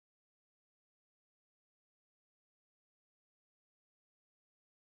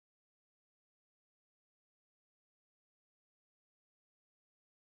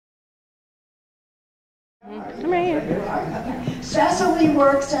I'm right here. Cecily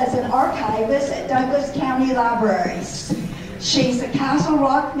works as an archivist at Douglas County Libraries. She's a Castle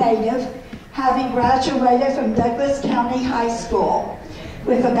Rock native, having graduated from Douglas County High School.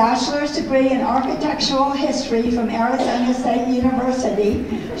 With a bachelor's degree in architectural history from Arizona State University,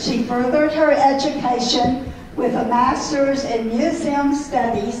 she furthered her education with a master's in museum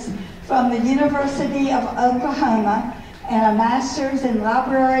studies from the University of Oklahoma and a master's in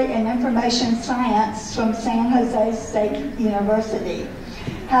library and information science from San Jose State University.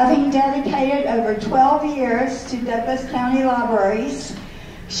 Having dedicated over 12 years to Douglas County Libraries,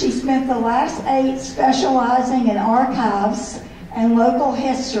 she spent the last 8 specializing in archives and local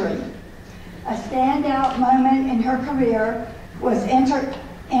history. A standout moment in her career was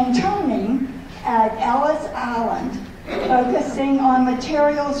interning at Ellis Island, focusing on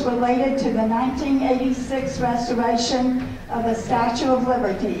materials related to the 1986 restoration of the Statue of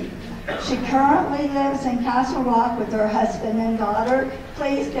Liberty. She currently lives in Castle Rock with her husband and daughter.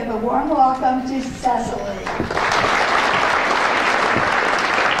 Please give a warm welcome to Cecily.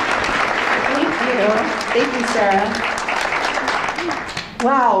 Thank you, Sarah.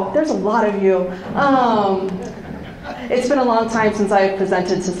 Wow, there's a lot of you. It's been a long time since I've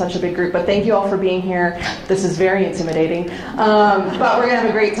presented to such a big group, but thank you all for being here. This is very intimidating, but we're going to have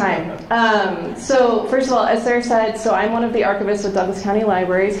a great time. So first of all, as Sarah said, so I'm one of the archivists with Douglas County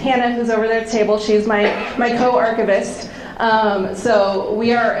Libraries. Hannah, who's over there at the table, she's my co-archivist. So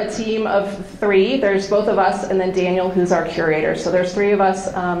we are a team of 3. There's both of us and then Daniel, who's our curator. So there's 3 of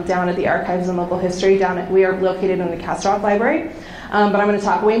us down at the Archives and Local History. We are located in the Castle Rock Library. But I'm going to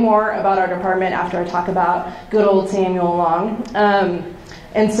talk way more about our department after I talk about good old Samuel Long.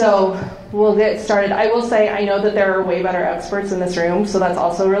 And so we'll get started. I will say I know that there are way better experts in this room, so that's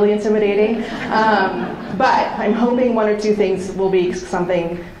also really intimidating. But I'm hoping 1 or 2 things will be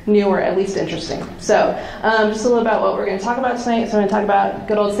something new or at least interesting. So just a little about what we're going to talk about tonight. So I'm going to talk about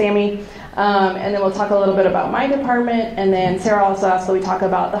good old Sammy. And then we'll talk a little bit about my department, and then Sarah also asked that we talk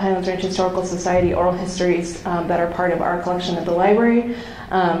about the Highlands Ranch Historical Society oral histories that are part of our collection at the library.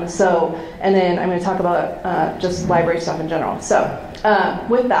 And then I'm going to talk about just library stuff in general. So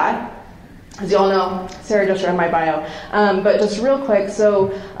with that, as you all know, Sarah just read my bio, but just real quick,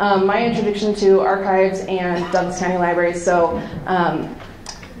 so my introduction to archives and Douglas County Libraries. So,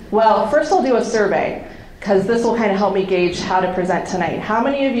 well, first I'll do a survey, because this will kind of help me gauge how to present tonight. How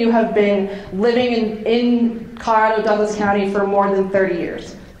many of you have been living in Colorado, Douglas County for more than 30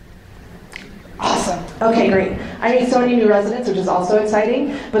 years? Awesome. Okay, great. I meet so many new residents, which is also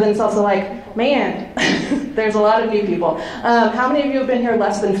exciting, but then it's also like, man, there's a lot of new people. How many of you have been here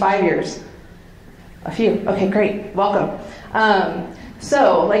less than 5 years? A few. Okay, great. Welcome.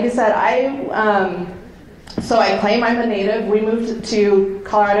 So, like I said, I claim I'm a native. We moved to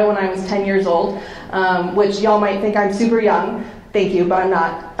Colorado when I was 10 years old, which y'all might think I'm super young. Thank you, but I'm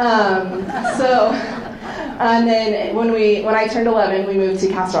not. And then when I turned 11, we moved to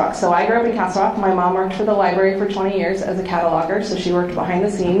Castle Rock. So I grew up in Castle Rock. My mom worked for the library for 20 years as a cataloger, so she worked behind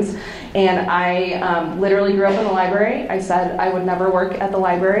the scenes. And I literally grew up in the library. I said I would never work at the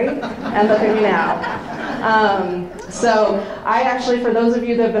library, and look at me now. So I actually, for those of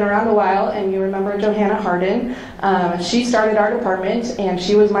you that have been around a while and you remember Johanna Hardin, she started our department and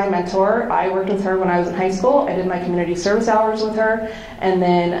she was my mentor. I worked with her when I was in high school. I did my community service hours with her. And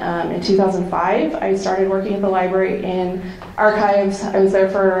then in 2005, I started working at the library in archives. I was there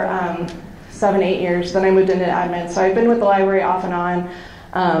for 7-8 years. Then I moved into admin. So I've been with the library off and on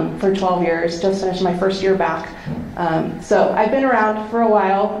for 12 years, just finished my first year back. So I've been around for a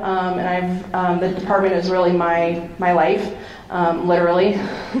while, and the department is really my life, literally.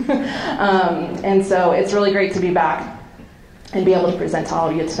 And so it's really great to be back and be able to present to all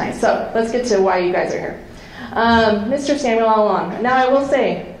of you tonight. So let's get to why you guys are here. Mr. Samuel L. Long. Now I will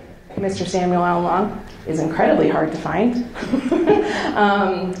say, Mr. Samuel L. Long is incredibly hard to find.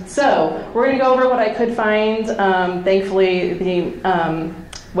 So we're going to go over what I could find. Thankfully, the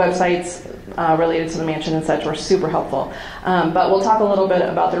websites related to the mansion and such were super helpful. But we'll talk a little bit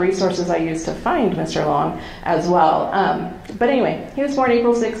about the resources I used to find Mr. Long as well. But anyway, he was born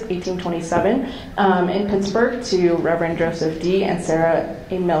April 6, 1827 in Pittsburgh to Reverend Joseph D. and Sarah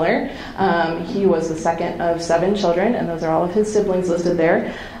A. Miller. He was the second of 7 children, and those are all of his siblings listed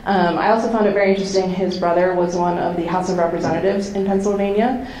there. I also found it very interesting, his brother was one of the House of Representatives in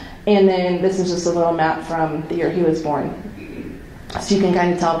Pennsylvania. And then this is just a little map from the year he was born. So you can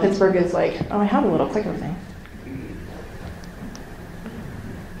kind of tell Pittsburgh is like, oh, I have a little clicker thing.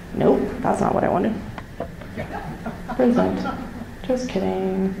 Nope, that's not what I wanted. Present. Just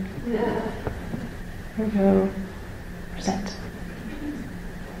kidding. Here we go. Present.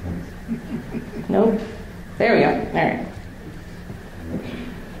 Nope. There we go. All right.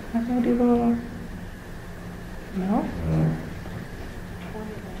 How can I do the little... No?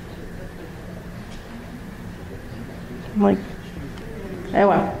 I'm like... Oh,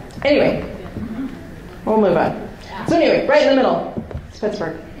 well. Anyway. We'll move on. So anyway, right in the middle. It's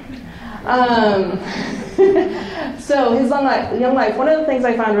Pittsburgh. So his young life, one of the things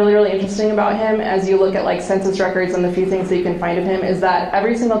I found really, really interesting about him as you look at like census records and the few things that you can find of him is that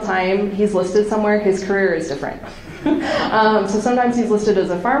every single time he's listed somewhere, his career is different. So sometimes he's listed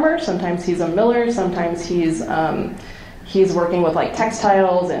as a farmer, sometimes he's a miller, sometimes he's working with like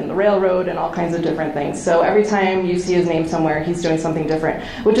textiles and the railroad and all kinds of different things. So every time you see his name somewhere, he's doing something different,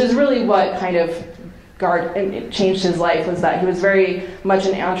 which is really what kind of changed his life, was that he was very much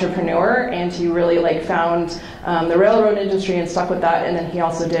an entrepreneur, and he really like found the railroad industry and stuck with that, and then he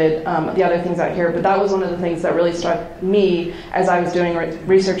also did the other things out here. But that was one of the things that really struck me as I was doing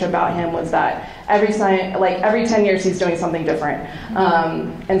research about him, was that every 10 years he's doing something different,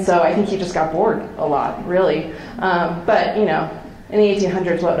 and so I think he just got bored a lot, really. But you know, in the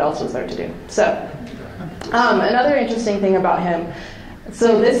 1800s, what else was there to do? So another interesting thing about him,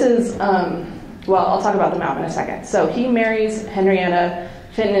 so this is well, I'll talk about the map in a second. So he marries Henrietta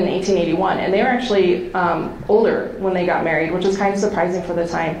Fenton in 1881, and they were actually older when they got married, which is kind of surprising for the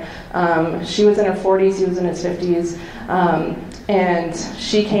time. She was in her 40s, he was in his 50s, and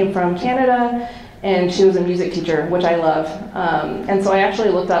she came from Canada, and she was a music teacher, which I love. And so I actually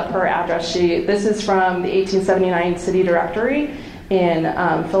looked up her address. This is from the 1879 City Directory in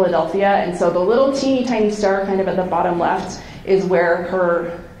Philadelphia, and so the little teeny tiny star kind of at the bottom left is where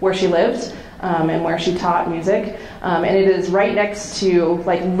she lived. And where she taught music, and it is right next to,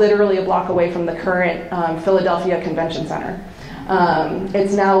 like, literally a block away from the current Philadelphia Convention Center.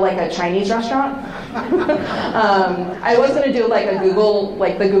 It's now like a Chinese restaurant. I was going to do like the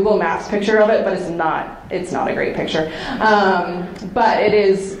Google Maps picture of it, but it's not a great picture. But it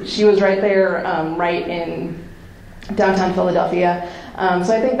is. She was right there, right in downtown Philadelphia.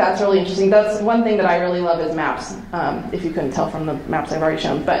 So I think that's really interesting. That's one thing that I really love is maps, if you couldn't tell from the maps I've already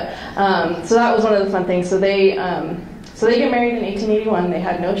shown. But so that was one of the fun things. So they get married in 1881. They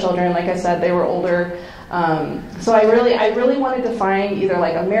had no children. Like I said, they were older. So I really wanted to find either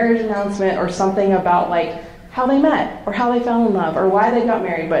like a marriage announcement or something about like how they met or how they fell in love or why they got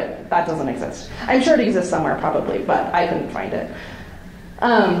married, but that doesn't exist. I'm sure it exists somewhere probably, but I couldn't find it.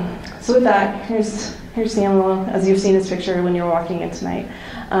 So with that, here's Samuel, as you've seen his picture when you were walking in tonight.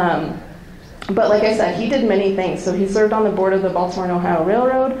 But like I said, he did many things. So he served on the board of the Baltimore and Ohio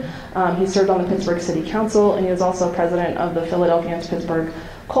Railroad. He served on the Pittsburgh City Council, and he was also president of the Philadelphia and Pittsburgh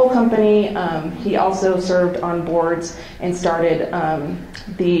Coal Company. He also served on boards and started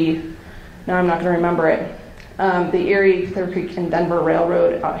now I'm not going to remember it, the Erie, Clear Creek, and Denver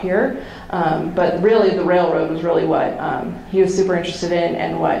Railroad out here. But really the railroad was really what he was super interested in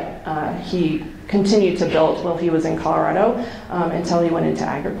and what he continued to build while he was in Colorado until he went into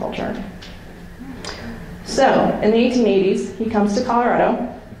agriculture. So in the 1880s, he comes to Colorado.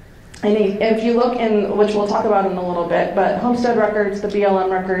 And if you look in, which we'll talk about in a little bit, but homestead records, the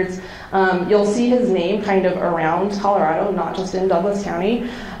BLM records, you'll see his name kind of around Colorado, not just in Douglas County.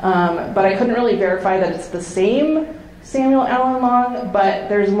 But I couldn't really verify that it's the same Samuel Allen Long, but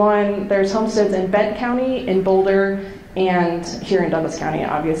there's homesteads in Bent County, in Boulder, and here in Douglas County,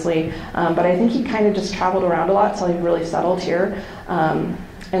 obviously. But I think he kind of just traveled around a lot until he really settled here.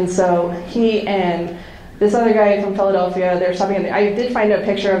 And so he and this other guy from Philadelphia, they're stopping I did find a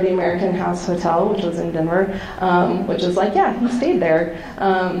picture of the American House Hotel, which was in Denver, which is like, yeah, he stayed there.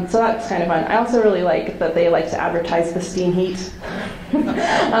 So that's kind of fun. I also really like that they like to advertise the steam heat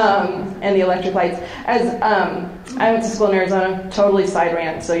and the electric lights. As I went to school in Arizona, totally side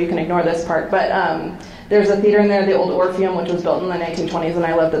rant, so you can ignore this part, but there's a theater in there, the old Orpheum, which was built in the 1920s, and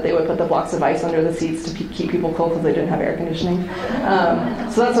I love that they would put the blocks of ice under the seats to keep people cold because they didn't have air conditioning.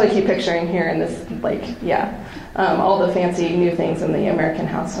 So that's what I keep picturing here in this, all the fancy new things in the American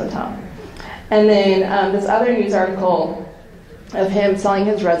House Hotel. And then this other news article of him selling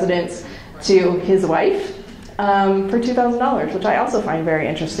his residence to his wife for $2,000, which I also find very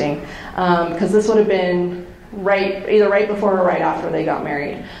interesting, because this would have been either right before or right after they got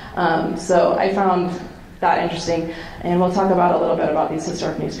married. So I found that interesting, and we'll talk about a little bit about these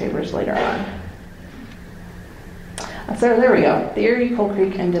historic newspapers later on. So there we go, the Erie, Coal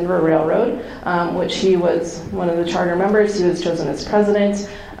Creek, and Denver Railroad, which he was one of the charter members. He was chosen as president,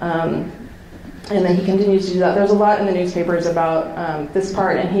 and then he continues to do that. There's a lot in the newspapers about this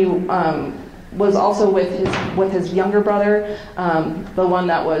part, and he was also with his younger brother, the one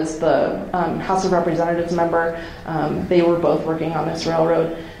that was the House of Representatives member. They were both working on this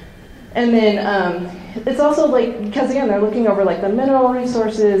railroad. And then it's also like, because again, they're looking over like the mineral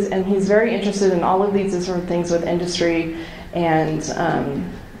resources, and he's very interested in all of these different things with industry. And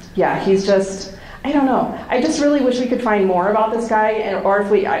yeah, he's just, I don't know. I just really wish we could find more about this guy, or if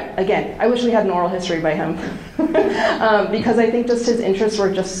we, I wish we had an oral history by him. Because I think just his interests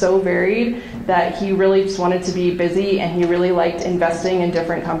were just so varied that he really just wanted to be busy, and he really liked investing in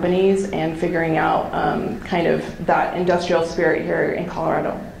different companies and figuring out kind of that industrial spirit here in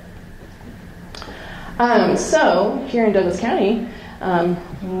Colorado. So here in Douglas County,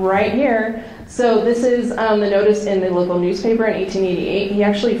 right here, so this is the notice in the local newspaper in 1888. He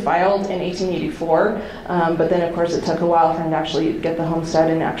actually filed in 1884, but then of course it took a while for him to actually get the homestead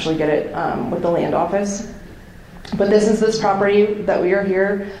and actually get it with the land office. But this property that we are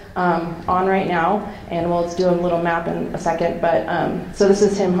here on right now, and we'll do a little map in a second, but so this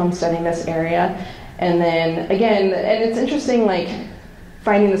is him homesteading this area. And then again, and it's interesting like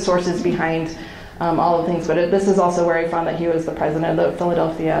finding the sources behind all of the things, but this is also where I found that he was the president of the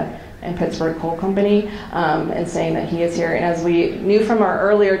Philadelphia and Pittsburgh Coal Company, and saying that he is here. And as we knew from our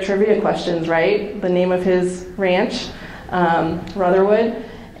earlier trivia questions, right, the name of his ranch, Rutherwood,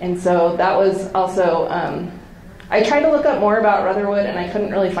 and so that was also, I tried to look up more about Rutherwood, and I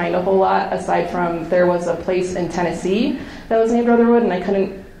couldn't really find a whole lot, aside from there was a place in Tennessee that was named Rutherwood, and I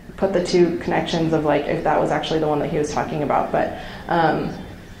couldn't put the two connections of like if that was actually the one that he was talking about, but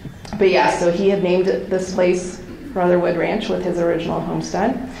yeah, so he had named this place Rutherwood Ranch with his original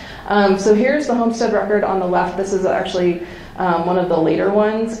homestead. So here's the homestead record on the left. This is actually one of the later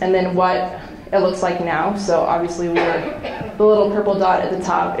ones, and then what it looks like now. So obviously the little purple dot at the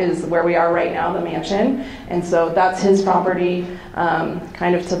top is where we are right now, the mansion. And so that's his property,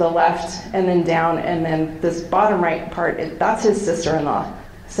 kind of to the left and then down, and then this bottom right part, that's his sister-in-law,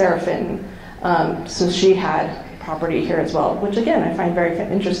 Sarah Fenton. So she had property here as well, which again I find very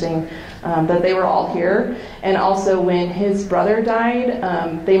interesting that they were all here. And also when his brother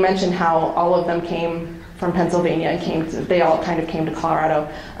died, they mentioned how all of them came from Pennsylvania and they all kind of came to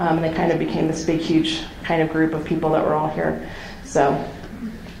Colorado, and they kind of became this big huge kind of group of people that were all here. So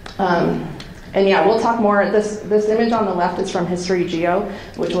and yeah, we'll talk more. This image on the left is from History Geo,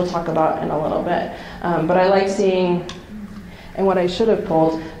 which we'll talk about in a little bit, but I like seeing. And what I should have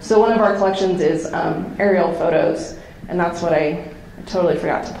pulled, so one of our collections is aerial photos, and that's what I totally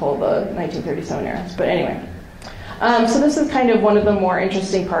forgot to pull, the 1937 aerials. But anyway, so this is kind of one of the more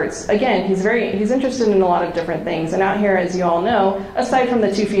interesting parts. Again, he's interested in a lot of different things, and out here, as you all know, aside from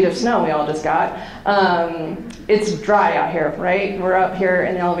the 2 feet of snow we all just got, it's dry out here, right? We're up here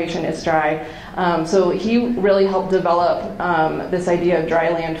in the elevation, it's dry. So he really helped develop this idea of dry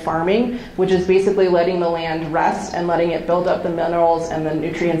land farming, which is basically letting the land rest and letting it build up the minerals and the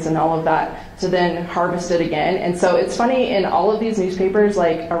nutrients and all of that to then harvest it again. And so it's funny in all of these newspapers,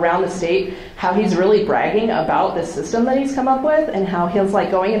 like around the state, how he's really bragging about this system that he's come up with, and how he's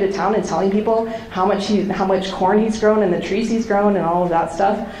like going into town and telling people how much corn he's grown and the trees he's grown and all of that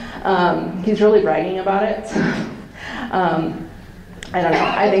stuff. He's really bragging about it. I don't know.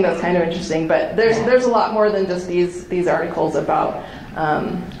 I think that's kind of interesting, but there's a lot more than just these articles about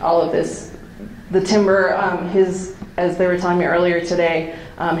all of this. The timber, as they were telling me earlier today,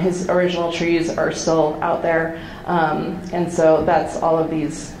 his original trees are still out there, and so that's all of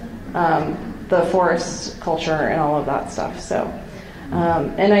these, the forest culture and all of that stuff. So,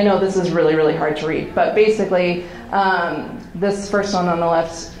 and I know this is really, really hard to read, but basically, this first one on the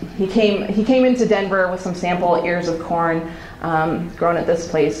left, he came into Denver with some sample ears of corn. Grown at this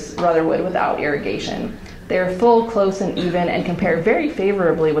place, Rutherwood, without irrigation. They are full, close, and even, and compare very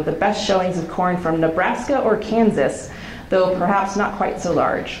favorably with the best showings of corn from Nebraska or Kansas, though perhaps not quite so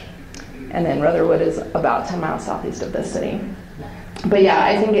large. And then Rutherwood is about 10 miles southeast of this city. But yeah,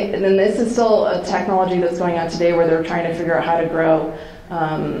 I think, and then this is still a technology that's going on today where they're trying to figure out how to grow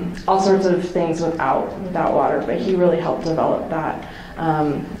all sorts of things without water, but he really helped develop that.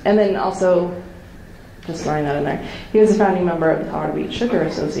 And then also, just throwing that in there, he was a founding member of the Colorado Beet Sugar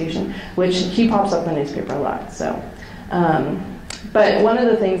Association, which he pops up in the newspaper a lot. So, but one of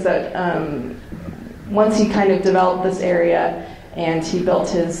the things that once he kind of developed this area and he built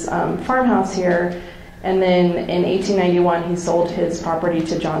his farmhouse here, and then in 1891 he sold his property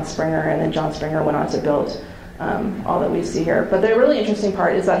to John Springer, and then John Springer went on to build all that we see here. But the really interesting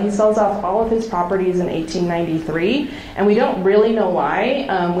part is that he sells off all of his properties in 1893, and we don't really know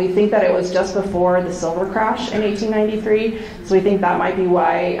why. We think that it was just before the silver crash in 1893, so we think that might be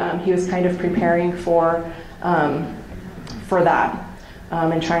why he was kind of preparing for that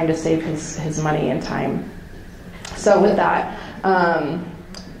and trying to save his money and time. So with that,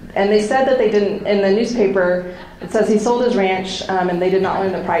 and they said that they didn't, in the newspaper, it says he sold his ranch and they did not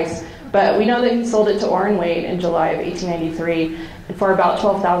learn the price, But we know that he sold it to Orrin Wade in July of 1893 for about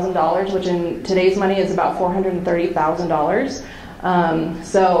 $12,000, which in today's money is about $430,000.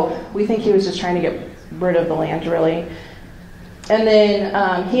 So we think he was just trying to get rid of the land, really. And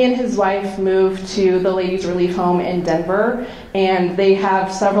then he and his wife moved to the Ladies' Relief Home in Denver, and they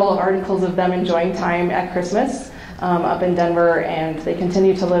have several articles of them enjoying time at Christmas up in Denver, and they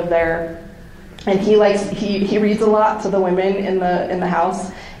continue to live there. And he reads a lot to the women in the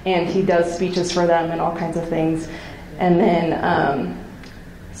house, and he does speeches for them and all kinds of things. And then,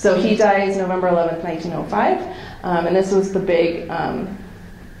 so he dies November 11th, 1905, and this was the big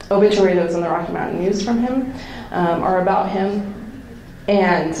obituary that was in the Rocky Mountain News from him, or about him.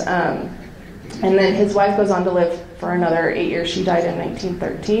 And then his wife goes on to live for another 8 years. She died in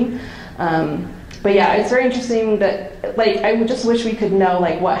 1913. But yeah, it's very interesting that, like, I would just wish we could know,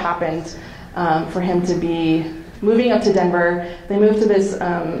 like, what happened for him to be moving up to Denver. They moved to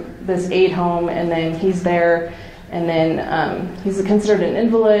this aid home, and then he's there, and then he's considered an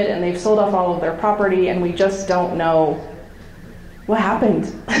invalid, and they've sold off all of their property, and we just don't know what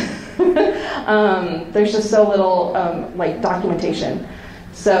happened. There's just so little like documentation.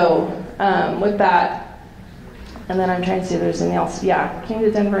 So with that, and then I'm trying to see if there's anything else. Yeah, came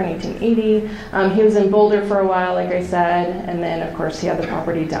to Denver in 1880. He was in Boulder for a while, like I said, and then of course he had the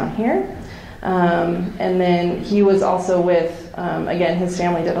property down here. And then he was also with, again, his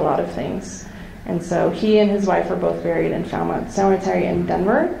family did a lot of things. And so he and his wife are both buried in Falmouth Cemetery in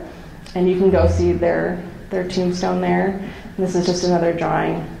Denver. And you can go see their tombstone there. And this is just another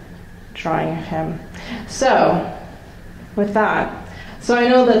drawing of him. So, with that, so I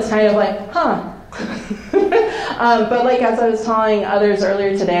know that's kind of like, but like as I was telling others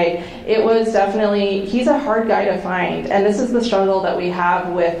earlier today, it was definitely, he's a hard guy to find, and this is the struggle that we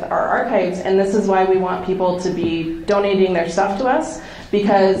have with our archives, and this is why we want people to be donating their stuff to us,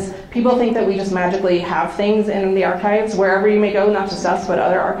 because people think that we just magically have things in the archives wherever you may go, not just us but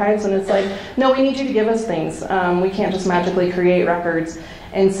other archives, and it's like, no, we need you to give us things. We can't just magically create records.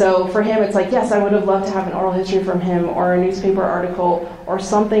 And so for him, it's like, yes, I would have loved to have an oral history from him, or a newspaper article, or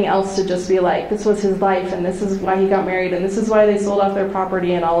something else to just be like, this was his life, and this is why he got married, and this is why they sold off their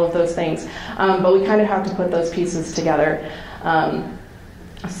property, and all of those things. But we kind of have to put those pieces together.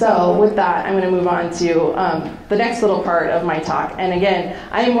 So with that, I'm going to move on to the next little part of my talk. And again,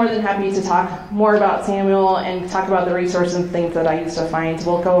 I am more than happy to talk more about Samuel and talk about the resources and things that I used to find.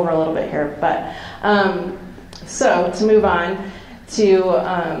 We'll go over a little bit here. But so to move on to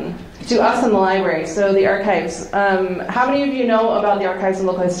us in the library, so the archives. How many of you know about the archives and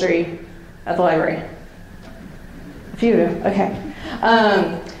local history at the library? A few do, okay.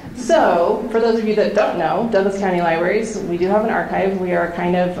 So, for those of you that don't know, Douglas County Libraries, we do have an archive. We are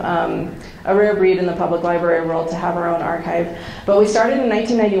kind of a rare breed in the public library world to have our own archive. But we started in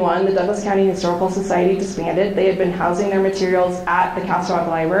 1991. The Douglas County Historical Society disbanded. They had been housing their materials at the Castle Rock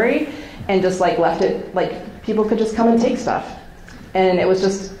Library and just like left it, like people could just come and take stuff. And it was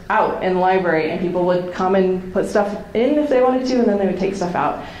just out in the library, and people would come and put stuff in if they wanted to, and then they would take stuff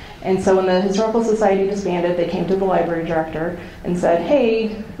out. And so when the Historical Society disbanded, they came to the library director and said,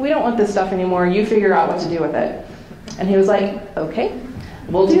 hey, we don't want this stuff anymore. You figure out what to do with it. And he was like, okay,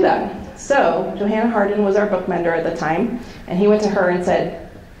 we'll do that. So Johanna Harden was our book mender at the time, and he went to her and said,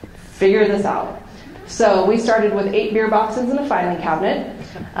 figure this out. So we started with 8 beer boxes and a filing cabinet.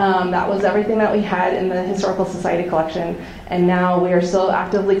 That was everything that we had in the Historical Society collection, and now we are still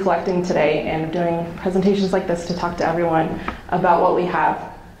actively collecting today and doing presentations like this to talk to everyone about what we have.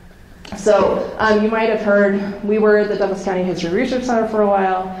 So you might have heard we were the Douglas County History Research Center for a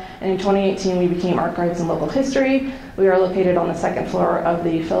while, and in 2018 we became Archives and Local History. We are located on the 2nd floor of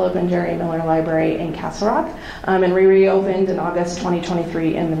the Philip and Jerry Miller Library in Castle Rock, and we reopened in August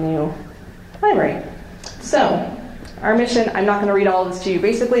 2023 in the new library. So our mission, I'm not going to read all of this to you.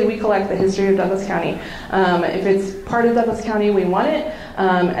 Basically, we collect the history of Douglas County. If it's part of Douglas County, we want it.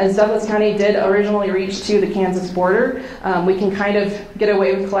 As Douglas County did originally reach to the Kansas border, we can kind of get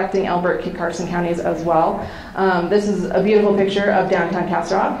away with collecting Elbert, Kit Carson counties as well. This is a beautiful picture of downtown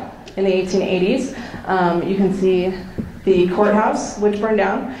Castle Rock in the 1880s. You can see the courthouse, which burned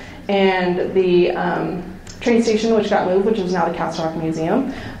down, and the train station, which got moved, which is now the Castle Rock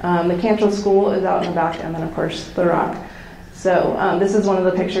Museum. The Cantrell School is out in the back, and then, of course, the Rock. So this is one of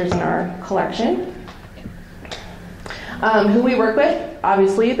the pictures in our collection. Who we work with,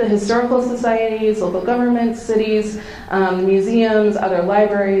 obviously, the historical societies, local governments, cities, museums, other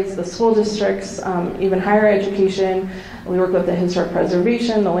libraries, the school districts, even higher education. We work with the Historic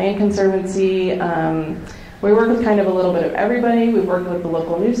Preservation, the Land Conservancy, We work with kind of a little bit of everybody. We've worked with the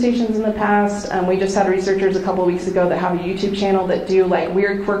local news stations in the past. We just had researchers a couple weeks ago that have a YouTube channel that do like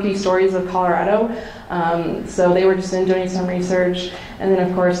weird, quirky stories of Colorado. So they were just in doing some research. And then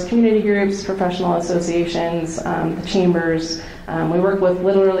of course, community groups, professional associations, the chambers. We work with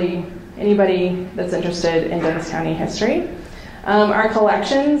literally anybody that's interested in Douglas County history. Our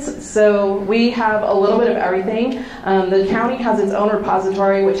collections, so we have a little bit of everything. The county has its own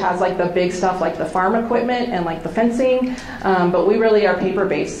repository, which has like the big stuff like the farm equipment and like the fencing, but we really are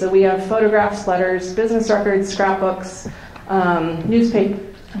paper-based. So we have photographs, letters, business records, scrapbooks,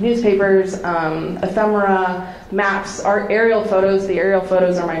 newspapers, ephemera, maps, our aerial photos. The aerial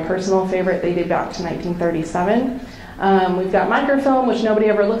photos are my personal favorite. They date back to 1937. We've got microfilm, which nobody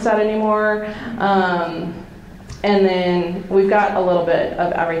ever looks at anymore. And then we've got a little bit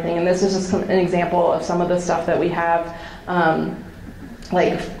of everything. And this is just an example of some of the stuff that we have,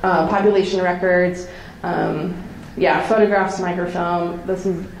 population records, photographs, microfilm. This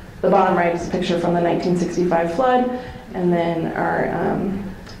is the bottom right is a picture from the 1965 flood, and then our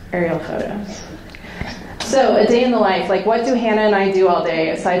aerial photos. So a day in the life, like what do Hannah and I do all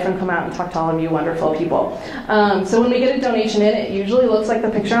day aside from come out and talk to all of you wonderful people? So when we get a donation in, it usually looks like the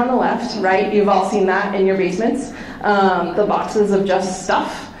picture on the left, right? You've all seen that in your basements, the boxes of just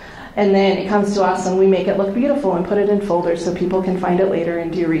stuff. And then it comes to us and we make it look beautiful and put it in folders so people can find it later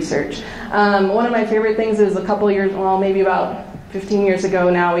and do research. One of my favorite things is a couple years, well, maybe about 15 years ago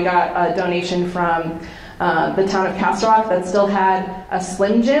now, we got a donation from the town of Castle Rock that still had a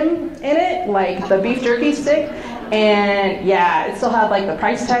Slim Jim in it, like the beef jerky stick, and yeah, it still had like the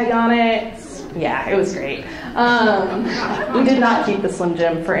price tag on it. Yeah, it was great. We did not keep the Slim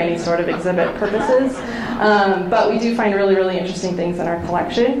Jim for any sort of exhibit purposes, but we do find really, really interesting things in our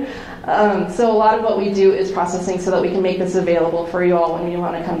collection. So a lot of what we do is processing so that we can make this available for you all when you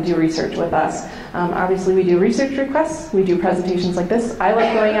want to come do research with us. Obviously we do research requests, we do presentations like this. I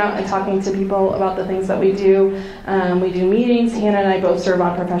like going out and talking to people about the things that we do. We do meetings. Hannah and I both serve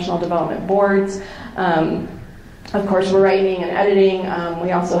on professional development boards. Of course we're writing and editing.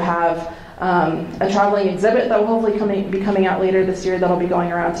 We also have a traveling exhibit that will hopefully be coming out later this year that'll be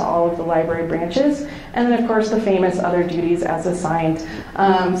going around to all of the library branches. And then of course the famous other duties as assigned.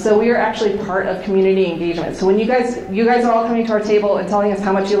 So we are actually part of community engagement. So when you guys are all coming to our table and telling us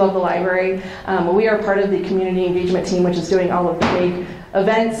how much you love the library, we are part of the community engagement team, which is doing all of the big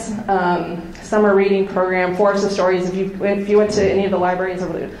events, summer reading program, Forest of Stories. If you went to any of the libraries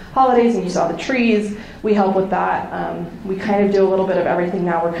over the holidays and you saw the trees, we help with that. We kind of do a little bit of everything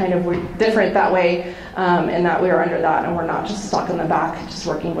now. We're different that way in that we are under that and we're not just stuck in the back just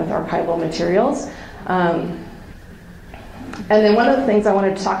working with archival materials. And then one of the things I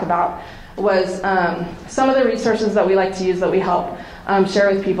wanted to talk about was some of the resources that we like to use that we help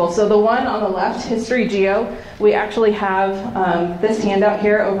share with people. So the one on the left, History Geo, we actually have this handout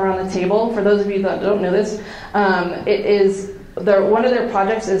here over on the table. For those of you that don't know this, one of their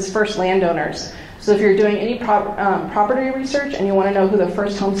projects is First Landowners. So if you're doing any property research and you want to know who the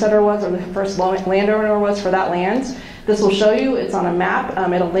first homesteader was or the first landowner was for that land, this will show you. It's on a map.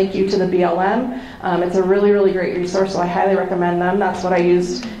 It'll link you to the BLM. It's a really, really great resource, so I highly recommend them. That's what I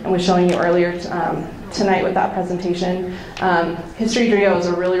used and was showing you earlier tonight with that presentation. History Geo is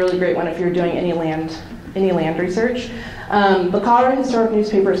a really, really great one if you're doing any land research. The Colorado Historic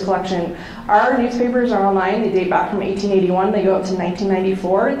Newspapers collection. Our newspapers are online. They date back from 1881. They go up to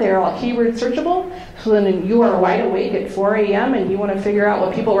 1994. They are all keyword searchable. So then you are wide awake at 4 a.m. and you want to figure out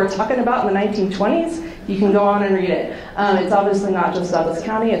what people were talking about in the 1920s, you can go on and read it. It's obviously not just Douglas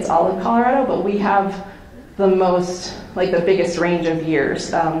County. It's all of Colorado, but we have the the biggest range of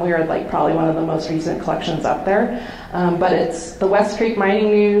years. We are probably one of the most recent collections up there. But it's the West Creek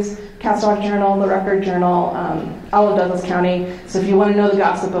Mining News, Castle Rock Journal, the Record Journal, all of Douglas County. So if you want to know the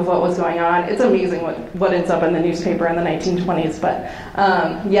gossip of what was going on, it's amazing what ends up in the newspaper in the 1920s. But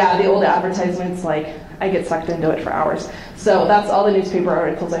the old advertisements, I get sucked into it for hours. So that's all the newspaper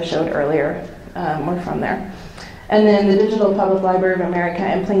articles I showed earlier were from there. And then the Digital Public Library of America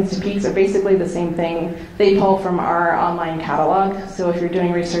and Plains to Peaks are basically the same thing. They pull from our online catalog. So if you're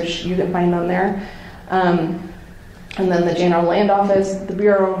doing research, you can find them there. And then the General Land Office, the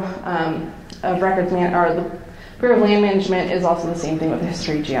Bureau of Records the Bureau of Land Management is also the same thing with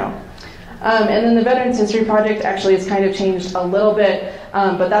History Geo. And then the Veterans History Project actually has kind of changed a little bit,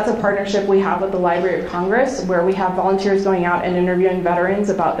 but that's a partnership we have with the Library of Congress where we have volunteers going out and interviewing veterans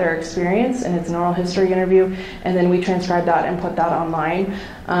about their experience, and it's an oral history interview, and then we transcribe that and put that online.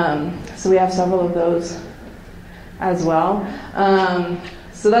 So we have several of those as well.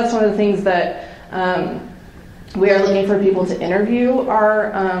 So that's one of the things that We are looking for people to interview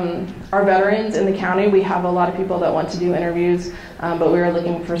our veterans in the county. We have a lot of people that want to do interviews, but we are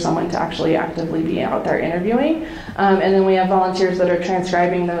looking for someone to actually actively be out there interviewing. And then we have volunteers that are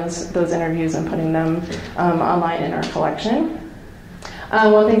transcribing those interviews and putting them online in our collection.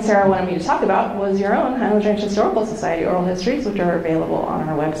 One thing Sarah wanted me to talk about was your own Highlands Ranch Historical Society oral histories, which are available on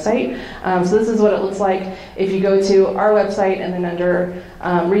our website. So this is what it looks like. If you go to our website and then under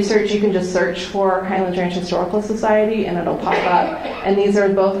research, you can just search for Highlands Ranch Historical Society and it'll pop up. And these are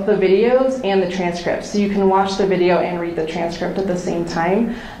both the videos and the transcripts. So you can watch the video and read the transcript at the same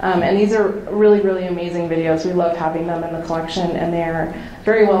time. And these are really, really amazing videos. We love having them in the collection, and they're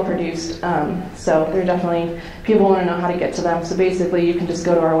very well produced. So they're definitely, people want to know how to get to them. So basically you can just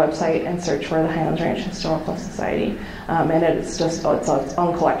go to our website and search for the Highlands Ranch Historical Society. And it's just its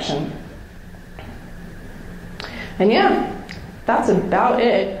own collection. And yeah, that's about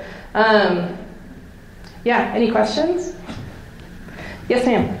it. Yeah, any questions? Yes,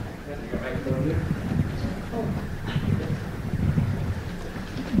 ma'am.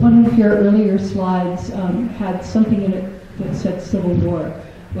 One of your earlier slides had something in it that said Civil War.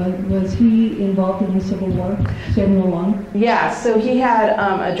 Was he involved in the Civil War, Samuel Long? Yeah, so he had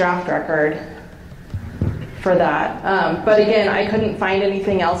a draft record for that. But again, I couldn't find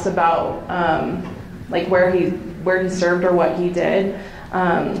anything else about like where he served or what he did.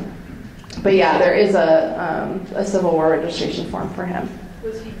 But yeah, there is a Civil War registration form for him.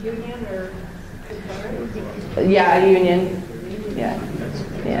 Was he Union or Confederate? Yeah, Union. Yeah.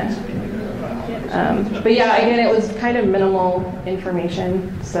 Yeah. But yeah, again, it was kind of minimal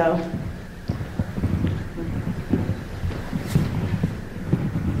information, so.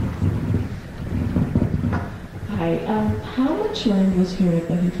 Hi. How much land was here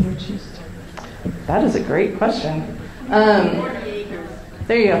that he purchased? That is a great question. 40 acres.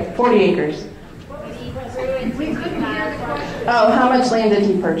 There you go, 40 acres. Oh, how much land did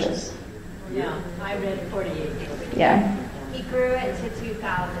he purchase? Yeah, I read 40 acres. Yeah. He grew it to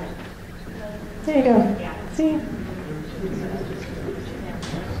 2,000. There you go. Yeah. See?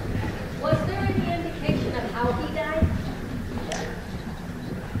 Was there any indication of how he died?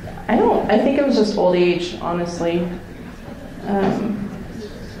 I think it was just old age, honestly.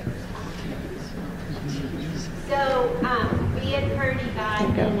 So we had heard he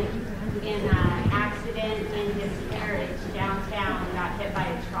died in an accident in his carriage downtown, got hit by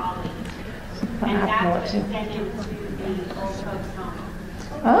a trolley. And that's what sent him to the old folks' home.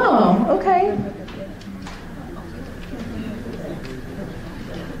 Oh, okay.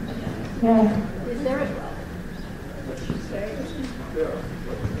 Yeah. Is there a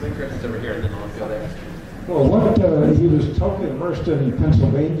Over here, and then I'll go there. Well, what he was totally immersed in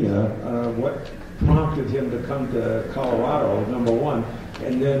Pennsylvania. What prompted him to come to Colorado, number one,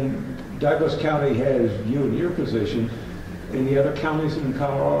 and then Douglas County has you in your position. Any other counties in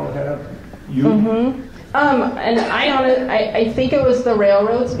Colorado have you? Mm-hmm. And I think it was the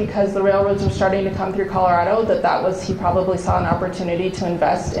railroads, because the railroads were starting to come through Colorado, he probably saw an opportunity to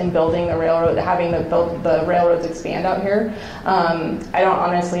invest in building the railroad, having the railroads expand out here. I don't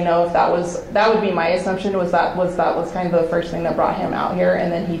honestly know if that would be my assumption, was that was kind of the first thing that brought him out here, and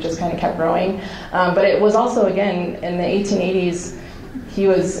then he just kind of kept growing. But it was also, again, in the 1880s, he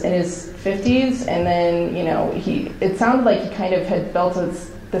was in his 50s, and then, it sounded like he kind of had built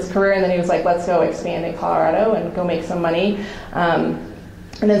this career, and then he was like, let's go expand in Colorado and go make some money.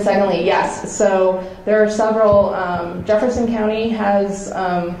 And then secondly, yes, so there are several, Jefferson County has,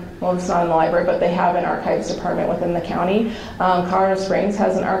 well, it's not in the library, but they have an archives department within the county. Colorado Springs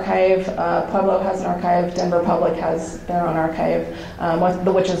has an archive, Pueblo has an archive, Denver Public has their own archive,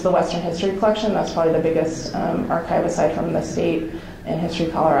 which is the Western History Collection. That's probably the biggest archive aside from the state in History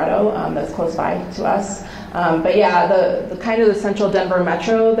Colorado, that's close by to us. But yeah, the kind of the central Denver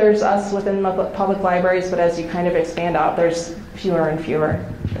metro, there's us within public libraries, but as you kind of expand out, there's fewer and fewer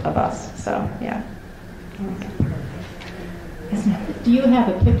of us, so yeah. Yes, ma'am. Do you have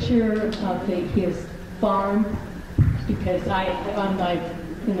a picture of his farm? Because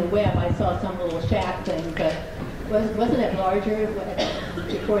in the web I saw some little shack thing, but wasn't it larger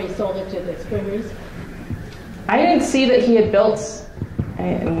before he sold it to the Springers? I didn't see that he had built,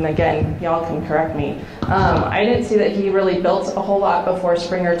 and again, y'all can correct me, I didn't see that he really built a whole lot before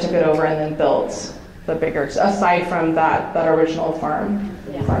Springer took it over and then built the bigger, aside from that original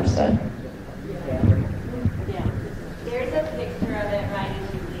farmstead. Yeah. There's a picture of it right in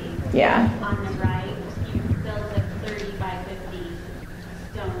the leaf. Yeah. On the right, he built a 30 by 50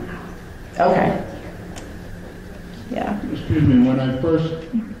 stone house. Okay. Yeah. Excuse me, when I first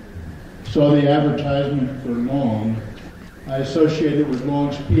saw the advertisement for Long, I associate it with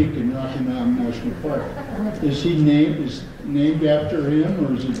Longs Peak in Rocky Mountain National Park. Is he named after him,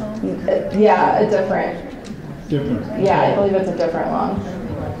 or is it Yeah, a different. different? Yeah, I believe it's a different long.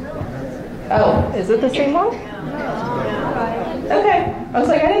 Oh, is it the same long? Okay. I was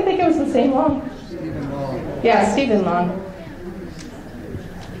like, I didn't think it was the same long. Yeah, Stephen Long.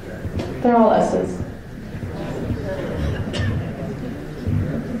 They're all S's.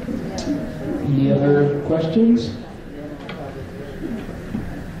 Any other questions?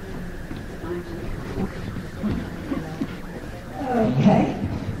 Okay.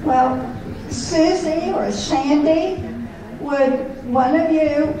 Well, Susie or Sandy, would one of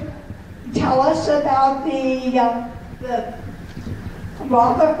you tell us about the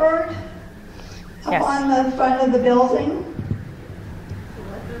Rutherford up on the front of the building?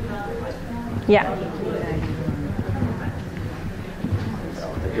 Yeah.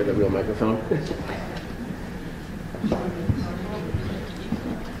 Hear the real microphone.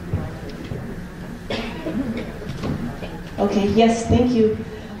 Okay, yes, thank you.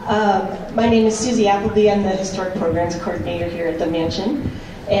 My name is Susie Appleby. I'm the Historic Programs Coordinator here at the Mansion.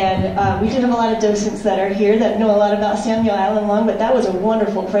 And we do have a lot of docents that are here that know a lot about Samuel Allen Long, but that was a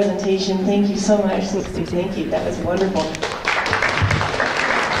wonderful presentation. Thank you so much. Thank you. That was wonderful.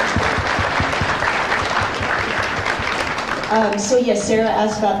 So yes, Sarah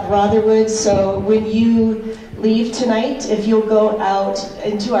asked about Rotherwood. So when you leave tonight, if you'll go out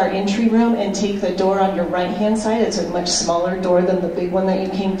into our entry room and take the door on your right-hand side, it's a much smaller door than the big one that you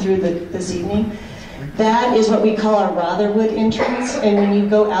came through this evening. That is what we call our Rotherwood entrance, and when you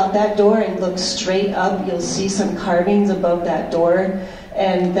go out that door and look straight up, you'll see some carvings above that door,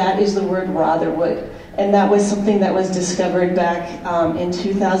 and that is the word Rotherwood. And that was something that was discovered back in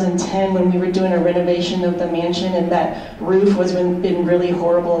 2010 when we were doing a renovation of the mansion, and that roof was in really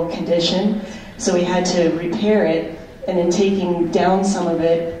horrible condition. So we had to repair it, and in taking down some of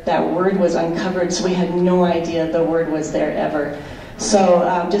it, that word was uncovered, so we had no idea the word was there ever. So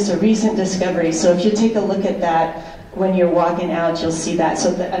just a recent discovery. So if you take a look at that when you're walking out, you'll see that.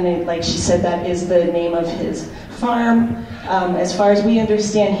 So like she said, that is the name of his farm. As far as we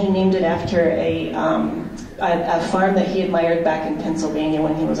understand, he named it after a farm that he admired back in Pennsylvania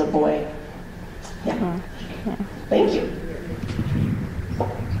when he was a boy. Yeah. Thank you.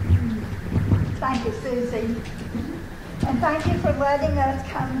 Thank you, Susie. And thank you for letting us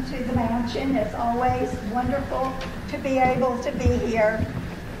come to the mansion. It's always wonderful to be able to be here,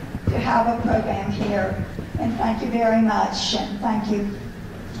 to have a program here. And thank you very much. And thank you,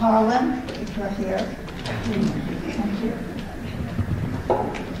 Harlan, if you're here. Thank you.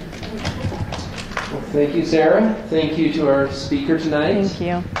 Well, thank you, Sarah. Thank you to our speaker tonight. Thank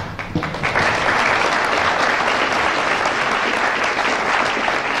you.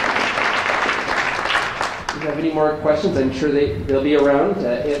 If you have any more questions, I'm sure they'll be around to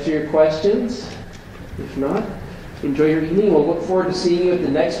answer your questions. If not, enjoy your evening. We'll look forward to seeing you at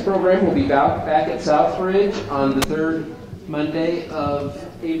the next program. We'll be back at Southridge on the third Monday of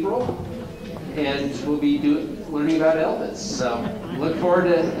April, and we'll be learning about Elvis. So look forward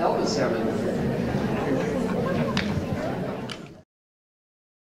to Elvis coming.